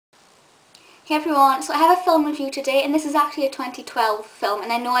Hey everyone, so I have a film review today, and this is actually a 2012 film,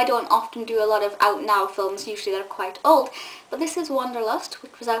 and I know I don't often do a lot of out now films, usually they're quite old, but this is Wanderlust,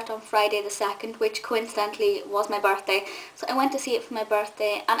 which was out on Friday the 2nd, which coincidentally was my birthday, so I went to see it for my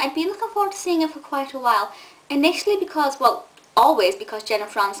birthday, and I'd been looking forward to seeing it for quite a while, initially because, well, always because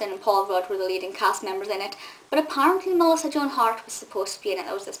Jennifer Aniston and Paul Rudd were the leading cast members in it, but apparently Melissa Joan Hart was supposed to be in it.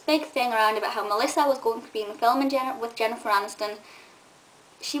 There was this big thing around about how Melissa was going to be in the film with Jennifer Aniston.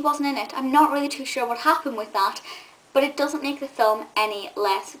 She wasn't in it. I'm not really too sure what happened with that, but it doesn't make the film any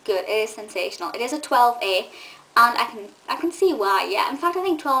less good. It is sensational. It is a 12A, and I can see why. Yeah, in fact, I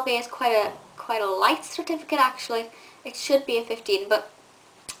think 12A is quite a light certificate actually. It should be a 15, but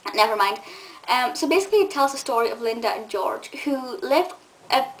never mind. So basically, it tells the story of Linda and George, who live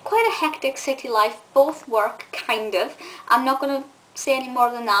quite a hectic city life. Both work, kind of. I'm not going to say any more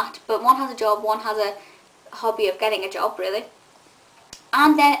than that, but one has a job, one has a hobby of getting a job, really.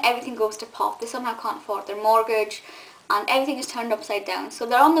 And then everything goes to pot. They somehow can't afford their mortgage, and everything is turned upside down. So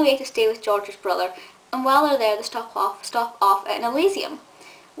they're on the way to stay with George's brother, and while they're there, they stop off at an Elysium,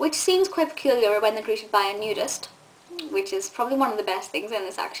 which seems quite peculiar when they're greeted by a nudist, which is probably one of the best things in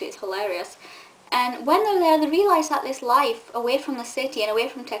this. Actually, it's hilarious. And when they're there, they realise that this life away from the city and away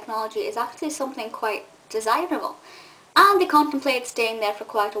from technology is actually something quite desirable. And they contemplate staying there for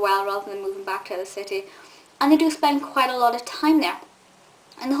quite a while rather than moving back to the city. And they do spend quite a lot of time there.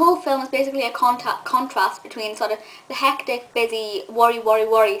 And the whole film is basically a contrast between sort of the hectic, busy,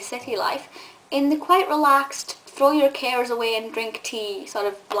 worry city life in the quite relaxed, throw your cares away and drink tea sort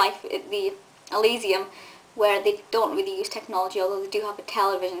of life at the Elysium, where they don't really use technology, although they do have a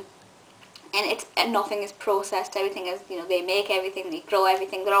television. And nothing is processed, everything is, they make everything, they grow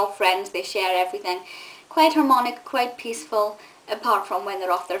everything, they're all friends, they share everything. Quite harmonic, quite peaceful, apart from when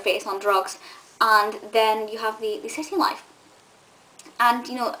they're off their face on drugs. And then you have the city life. And,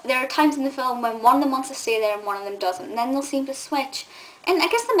 there are times in the film when one of them wants to stay there and one of them doesn't, and then they'll seem to switch. And I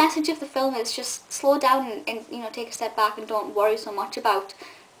guess the message of the film is just slow down and take a step back and don't worry so much about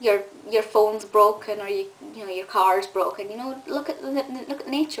your phone's broken or your car's broken. Look at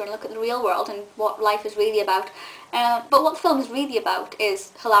nature and look at the real world and what life is really about. But what the film is really about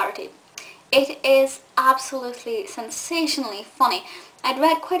is hilarity. It is absolutely sensationally funny. I'd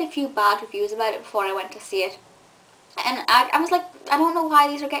read quite a few bad reviews about it before I went to see it. And I was like, I don't know why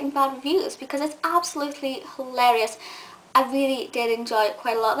these are getting bad reviews, because it's absolutely hilarious. I really did enjoy it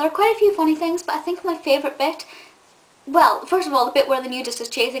quite a lot. There are quite a few funny things, but I think my favourite bit, well, first of all, the bit where the nudist is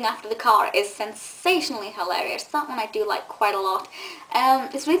chasing after the car is sensationally hilarious. That one I do like quite a lot.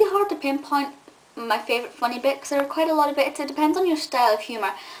 It's really hard to pinpoint my favourite funny bit, because there are quite a lot of bits. It depends on your style of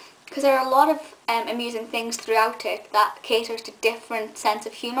humour, because there are a lot of amusing things throughout it that caters to different senses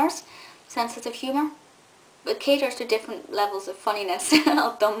of humour. It caters to different levels of funniness.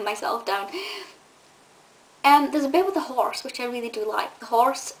 I'll dumb myself down. There's a bit with the horse, which I really do like. The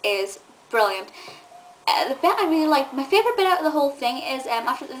horse is brilliant. The bit I really like, my favourite bit out of the whole thing is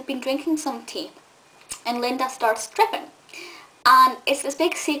after they've been drinking some tea, and Linda starts tripping. And it's this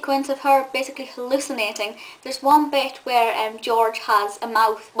big sequence of her basically hallucinating. There's one bit where George has a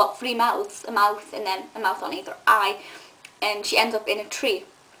mouth, well, 3 mouths, a mouth and then a mouth on either eye, and she ends up in a tree.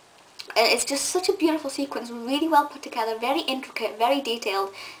 And it's just such a beautiful sequence, really well put together, very intricate, very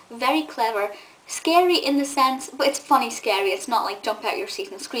detailed, very clever, scary in the sense, but it's funny scary. It's not like jump out your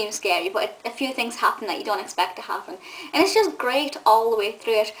seat and scream scary, but a few things happen that you don't expect to happen. And it's just great all the way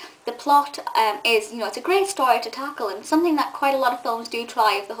through it. The plot is, it's a great story to tackle, and something that quite a lot of films do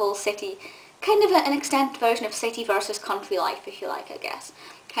try, of the whole city, kind of an extended version of city versus country life, if you like, I guess.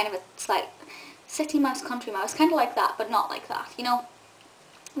 Kind of a slight city mouse, country mouse, kind of like that, but not like that,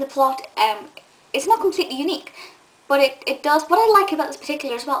 The plot, it's not completely unique, but it does, what I like about this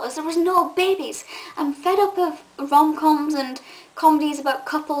particular as well is there was no babies. I'm fed up of rom-coms and comedies about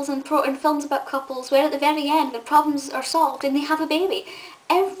couples and films about couples where at the very end the problems are solved and they have a baby.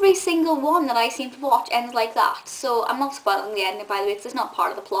 Every single one that I seem to watch ends like that, so I'm not spoiling the ending, by the way, because it's not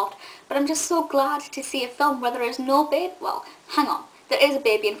part of the plot, but I'm just so glad to see a film where there is no baby. Well, hang on, there is a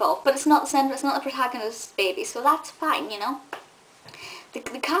baby involved, but it's not the centre, it's not the protagonist's baby, so that's fine,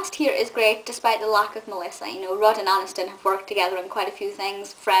 The cast here is great, despite the lack of Melissa. Rudd and Aniston have worked together on quite a few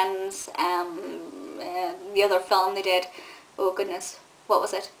things. Friends, the other film they did, oh goodness, what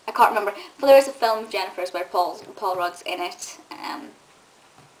was it? I can't remember. But there is a film of Jennifer's where Paul Rudd's in it.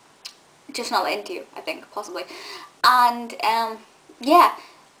 Just Not Into You, I think, possibly. And, yeah.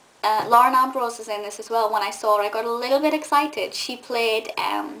 Lauren Ambrose is in this as well. When I saw her, I got a little bit excited. She played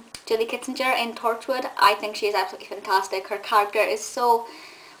Julie Kitzinger in Torchwood. I think she is absolutely fantastic. Her character is so...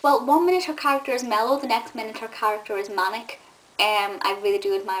 Well, one minute her character is mellow, the next minute her character is manic. I really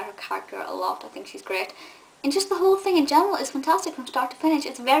do admire her character a lot. I think she's great. And just the whole thing in general is fantastic from start to finish.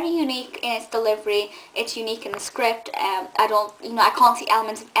 It's very unique in its delivery. It's unique in the script. I can't see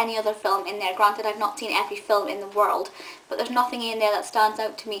elements of any other film in there. Granted, I've not seen every film in the world, but there's nothing in there that stands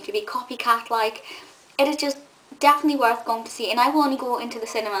out to me to be copycat-like. It is just definitely worth going to see. And I will only go into the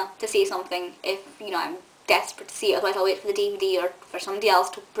cinema to see something if, I'm desperate to see it. Otherwise, I'll wait for the DVD or for somebody else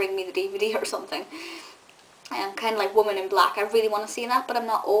to bring me the DVD or something. Kind of like Woman in Black. I really want to see that, but I'm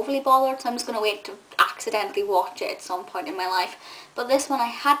not overly bothered, so I'm just going to wait to accidentally watch it at some point in my life. But this one I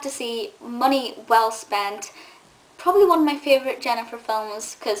had to see. Money well spent. Probably one of my favourite Jennifer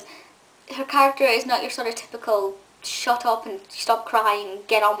films, because her character is not your sort of typical shut up and stop crying and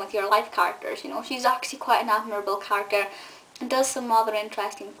get on with your life characters, She's actually quite an admirable character and does some rather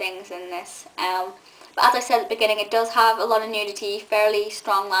interesting things in this. But as I said at the beginning, it does have a lot of nudity, fairly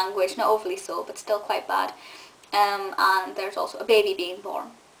strong language, not overly so, but still quite bad. And there's also a baby being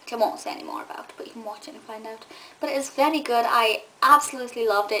born, which I won't say any more about, but you can watch it and find out. But it is very good. I absolutely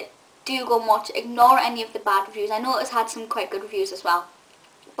loved it. Do go and watch it. Ignore any of the bad reviews. I know it's had some quite good reviews as well,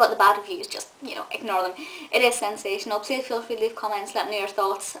 but the bad reviews, just, ignore them. It is sensational. Please feel free to leave comments, let me know your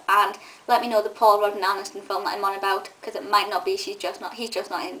thoughts, and let me know the Paul Rudd and Aniston film that I'm on about, because it might not be he's just not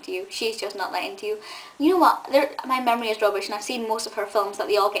into you, she's just not that into you. You know what, my memory is rubbish, and I've seen most of her films that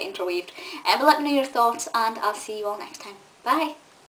they all get interweaved. But let me know your thoughts, and I'll see you all next time. Bye!